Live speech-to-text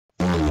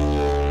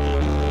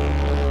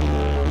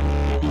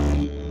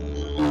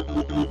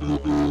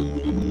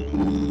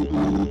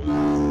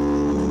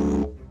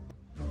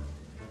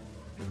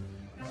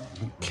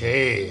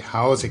Okay,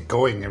 how's it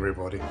going,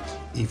 everybody?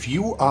 If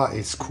you are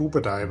a scuba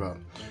diver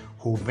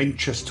who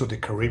ventures to the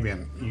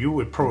Caribbean, you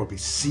would probably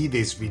see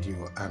this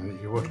video and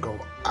you would go,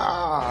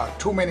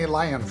 too many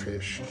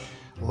lionfish.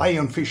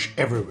 Lionfish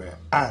everywhere.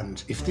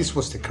 And if this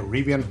was the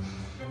Caribbean,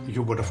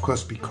 you would of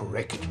course be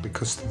correct,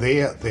 because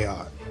there they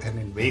are an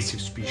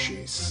invasive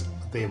species.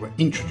 They were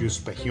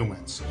introduced by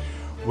humans.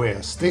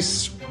 Whereas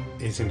this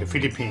is in the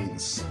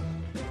Philippines,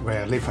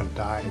 where I live and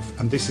dive,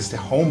 and this is the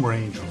home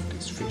range of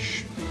this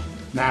fish.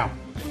 Now,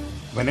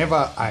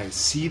 whenever I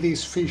see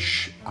these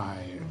fish, I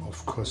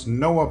of course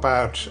know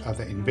about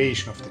the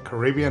invasion of the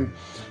Caribbean,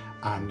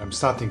 and I'm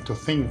starting to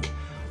think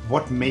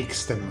what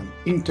makes them an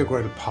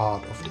integral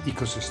part of the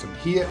ecosystem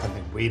here and the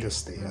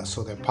invaders there.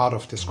 So they're part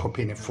of the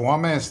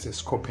Scorpioniformes, the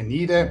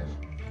Scorpionidae.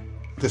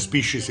 The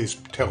species is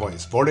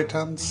Pterois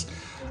volitans,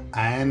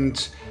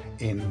 and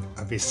in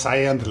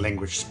Visayan, the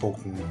language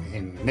spoken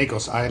in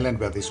Negros Island,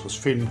 where this was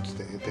filmed,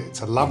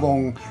 it's a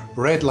labong,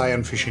 red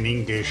lionfish in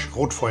English,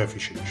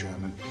 rotfeuerfish in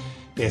German.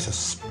 There's a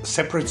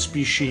separate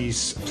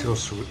species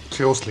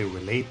closely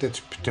related,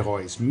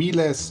 Pterois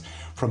miles,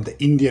 from the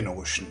Indian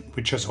Ocean,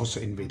 which has also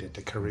invaded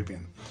the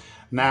Caribbean.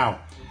 Now,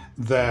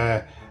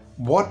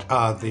 what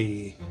are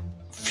the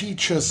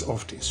features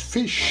of this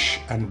fish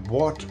and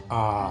what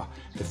are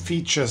the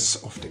features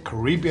of the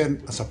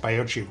Caribbean as a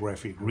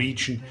biogeographic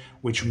region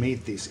which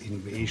made this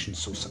invasion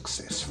so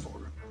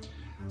successful?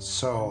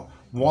 So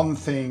one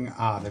thing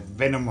are the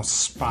venomous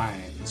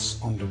spines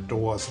on the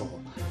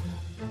dorsal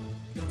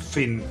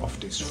fin of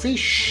this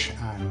fish,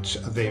 and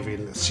they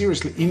will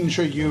seriously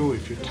injure you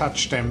if you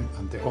touch them,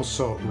 and they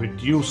also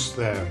reduce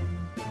the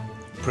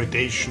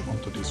predation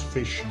onto this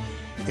fish,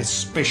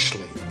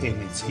 especially in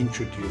its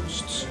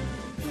introduced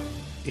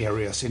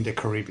areas in the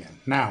Caribbean.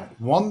 Now,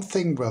 one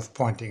thing worth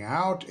pointing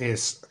out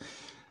is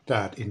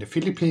that in the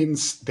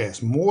Philippines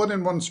there's more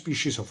than one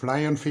species of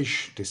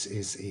lionfish. This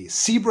is a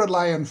zebra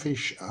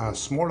lionfish, a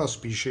smaller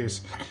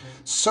species,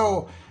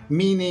 so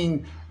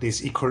meaning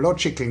this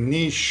ecological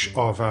niche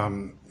of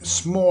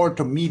small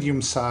to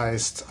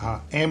medium-sized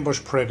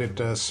ambush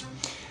predators.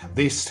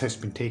 This has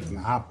been taken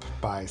up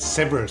by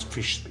several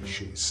fish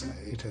species.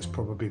 It has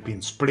probably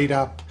been split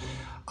up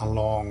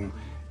along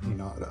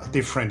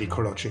different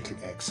ecological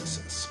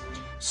axes.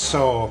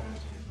 So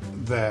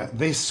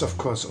this of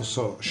course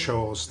also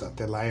shows that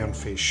the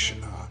lionfish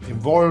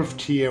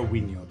evolved here,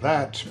 we knew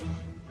that.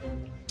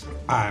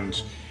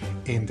 And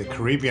in the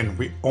Caribbean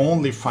we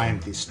only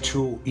find these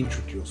two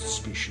introduced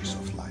species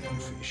of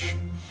lionfish.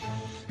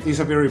 These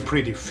are very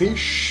pretty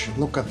fish.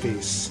 Look at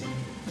these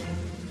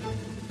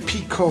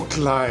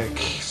peacock-like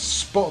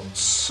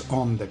spots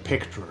on the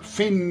pectoral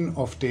fin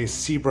of this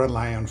zebra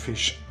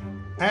lionfish,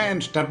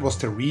 and that was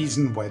the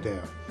reason why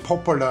they're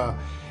popular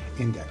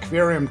in the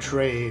aquarium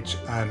trade,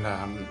 and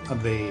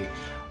they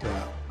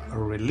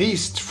were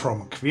released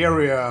from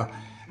aquaria.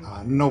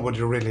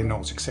 Nobody really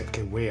knows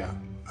exactly where,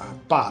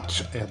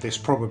 but this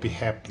probably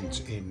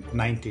happened in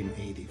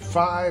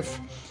 1985,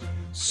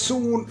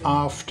 soon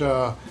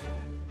after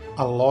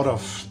a lot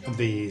of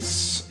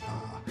these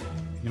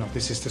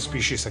this is the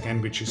species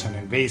again which is an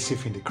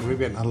invasive in the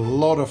Caribbean. A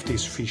lot of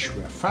these fish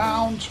were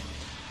found,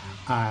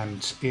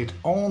 and it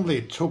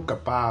only took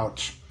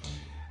about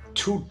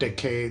 2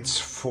 decades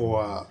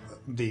for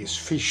these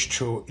fish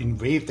to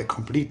invade the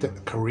complete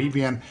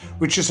Caribbean,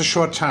 which is a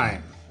short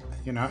time,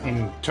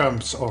 in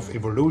terms of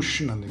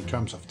evolution and in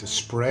terms of the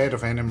spread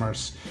of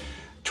animals.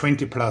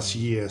 20 plus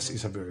years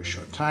is a very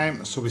short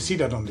time. So we see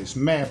that on this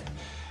map.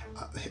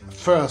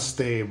 First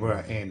they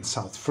were in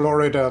South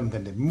Florida, and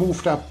then they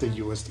moved up the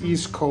US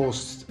East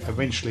Coast.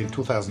 Eventually in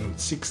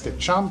 2006 they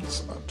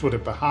jumped to the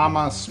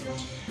Bahamas.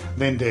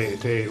 Then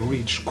they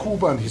reached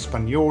Cuba and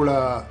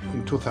Hispaniola.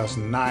 In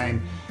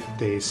 2009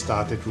 they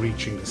started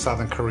reaching the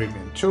Southern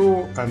Caribbean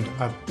too, and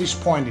at this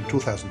point in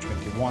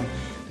 2021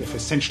 they've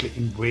essentially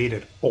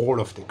invaded all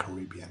of the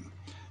Caribbean.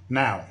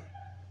 Now,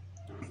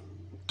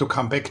 to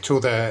come back to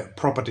the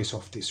properties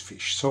of this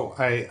fish. So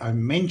I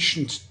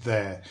mentioned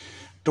the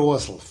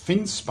dorsal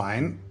fin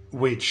spine,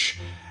 which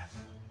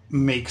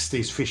makes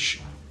these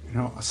fish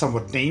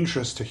somewhat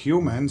dangerous to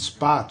humans,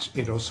 but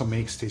it also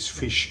makes these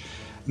fish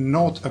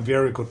not a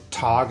very good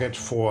target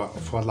for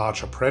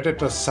larger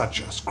predators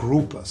such as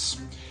groupers.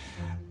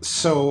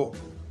 So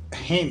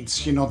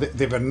hence,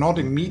 they were not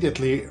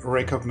immediately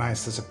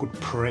recognized as a good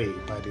prey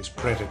by these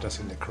predators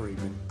in the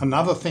Caribbean.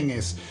 Another thing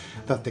is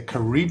that the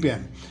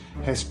Caribbean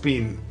has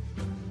been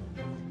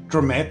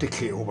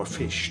dramatically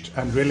overfished,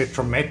 and really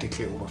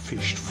dramatically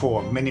overfished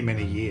for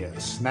many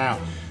years now.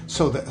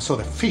 So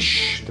the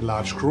fish, the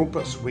large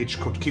groupers which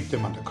could keep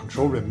them under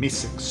control, were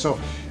missing. So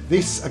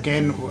this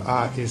again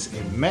is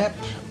a map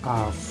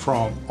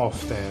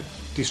of the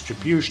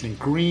distribution in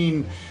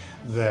green,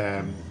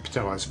 the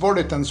Pterois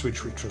volitans,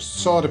 which we just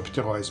saw, the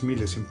Pterois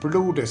miles in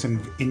blue. There's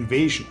an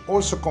invasion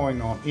also going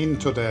on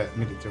into the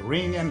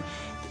Mediterranean.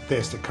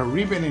 there's the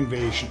Caribbean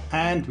invasion,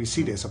 and we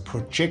see there's a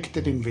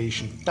projected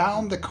invasion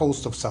down the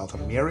coast of South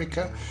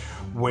America,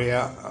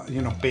 where,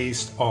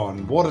 based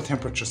on water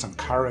temperatures and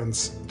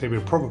currents, they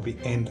will probably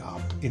end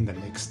up in the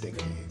next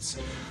decades.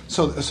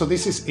 So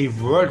this is a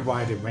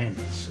worldwide event.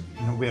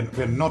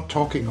 We're not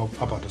talking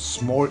about a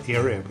small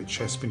area which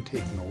has been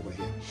taken over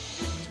here.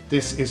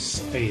 This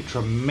is a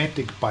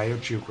dramatic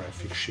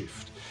biogeographic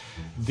shift.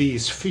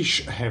 These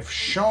fish have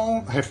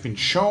been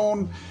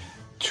shown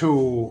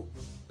to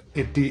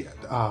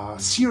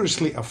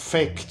seriously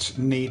affect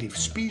native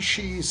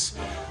species,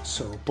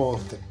 so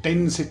both the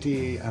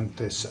density and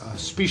this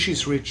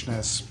species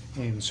richness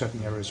in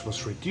certain areas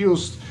was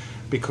reduced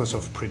because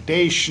of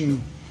predation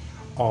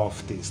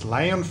of these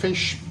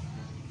lionfish.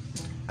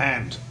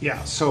 And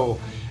yeah, so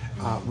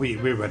we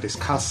were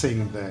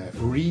discussing the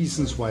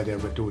reasons why they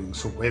were doing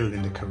so well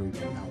in the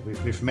Caribbean. Now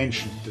we've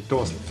mentioned the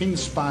dorsal fin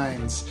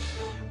spines,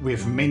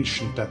 we've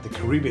mentioned that the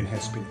Caribbean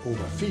has been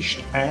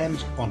overfished,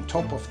 and on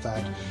top of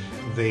that,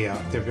 they're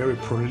very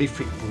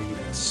prolific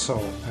breeders. So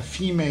a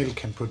female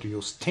can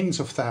produce tens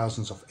of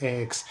thousands of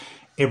eggs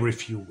every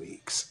few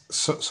weeks.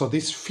 So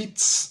this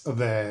fits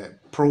the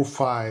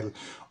profile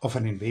of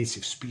an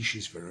invasive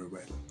species very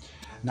well.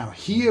 Now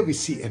here we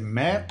see a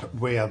map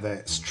where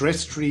the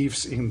stressed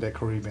reefs in the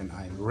Caribbean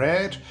are in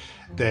red,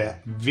 the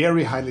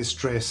very highly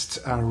stressed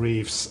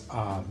reefs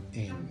are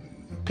in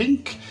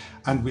pink,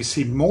 and we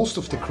see most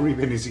of the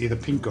Caribbean is either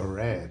pink or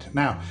red.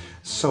 Now,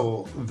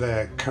 so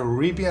the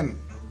Caribbean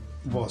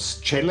was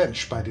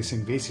challenged by this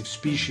invasive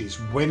species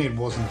when it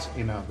wasn't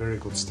in a very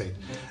good state.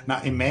 Now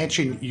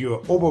imagine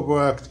you're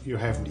overworked, you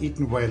haven't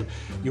eaten well,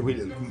 you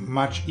will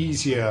much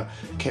easier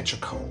catch a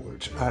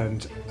cold.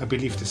 And I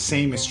believe the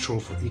same is true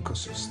for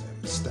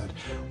ecosystems, that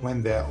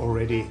when they're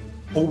already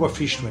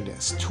overfished, when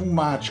there's too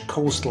much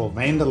coastal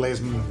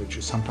vandalism, which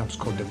is sometimes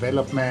called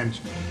development,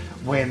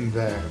 when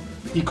the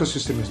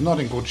ecosystem is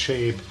not in good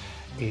shape,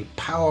 a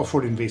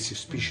powerful invasive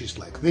species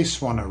like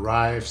this one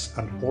arrives,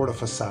 and all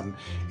of a sudden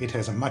it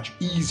has a much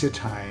easier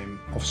time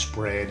of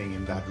spreading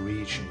in that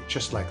region,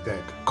 just like the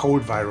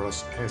cold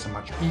virus has a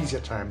much easier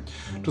time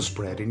to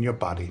spread in your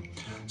body.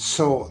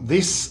 So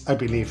this, I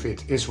believe,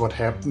 it is what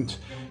happened.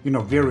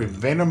 Very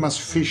venomous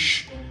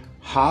fish,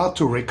 hard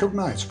to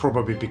recognize,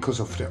 probably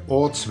because of the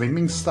odd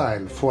swimming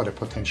style for the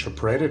potential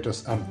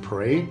predators and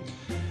prey.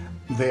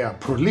 They are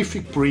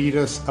prolific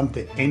breeders, and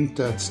they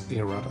entered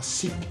a rather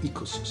sick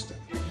ecosystem.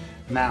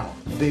 Now,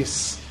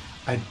 this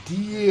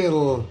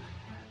ideal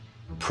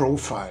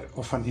profile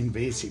of an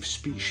invasive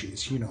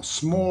species,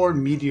 small,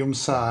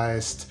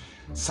 medium-sized,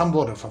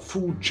 somewhat of a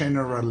food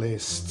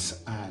generalist,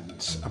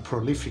 and a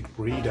prolific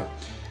breeder,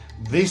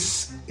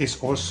 this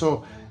is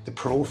also the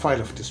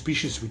profile of the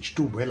species which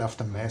do well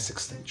after mass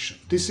extinction.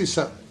 This is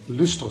a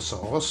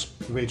Lystrosaurus,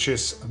 which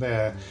is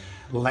the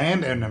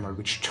land animal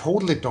which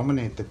totally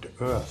dominated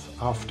the Earth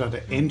after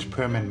the end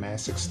permanent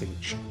mass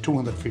extinction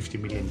 250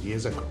 million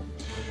years ago.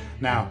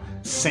 Now,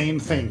 same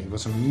thing, it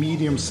was a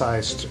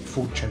medium-sized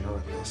food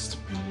generalist.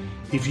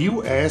 If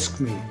you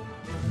ask me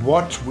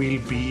what will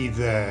be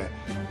the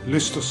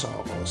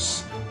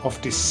Lystrosaurus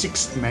of the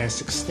 6th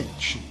mass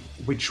extinction,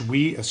 which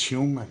we as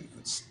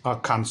humans are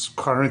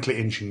currently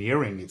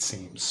engineering, it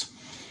seems,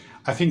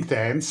 I think the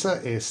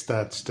answer is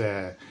that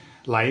the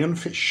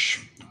lionfish,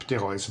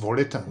 Pterois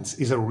volitans,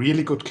 is a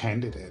really good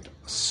candidate.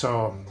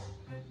 So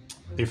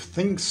if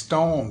things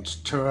don't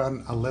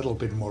turn a little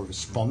bit more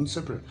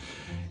responsible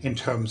in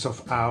terms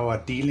of our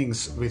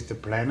dealings with the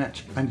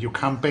planet, and you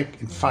come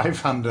back in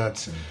 500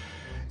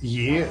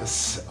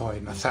 years or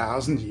in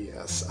 1,000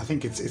 years, I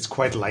think it's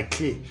quite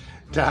likely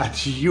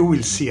that you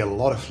will see a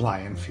lot of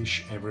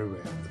lionfish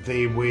everywhere.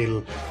 They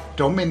will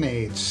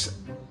dominate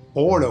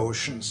all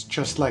oceans,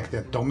 just like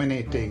they're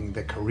dominating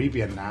the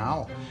Caribbean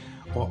now,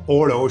 or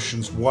all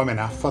oceans warm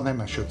enough for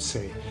them, I should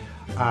say.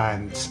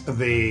 And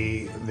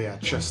they are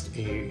just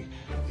a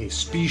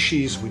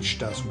species which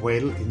does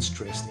well in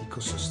stressed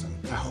ecosystem.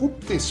 I hope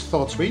these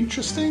thoughts were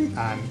interesting,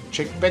 and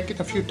check back in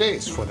a few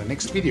days for the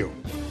next video.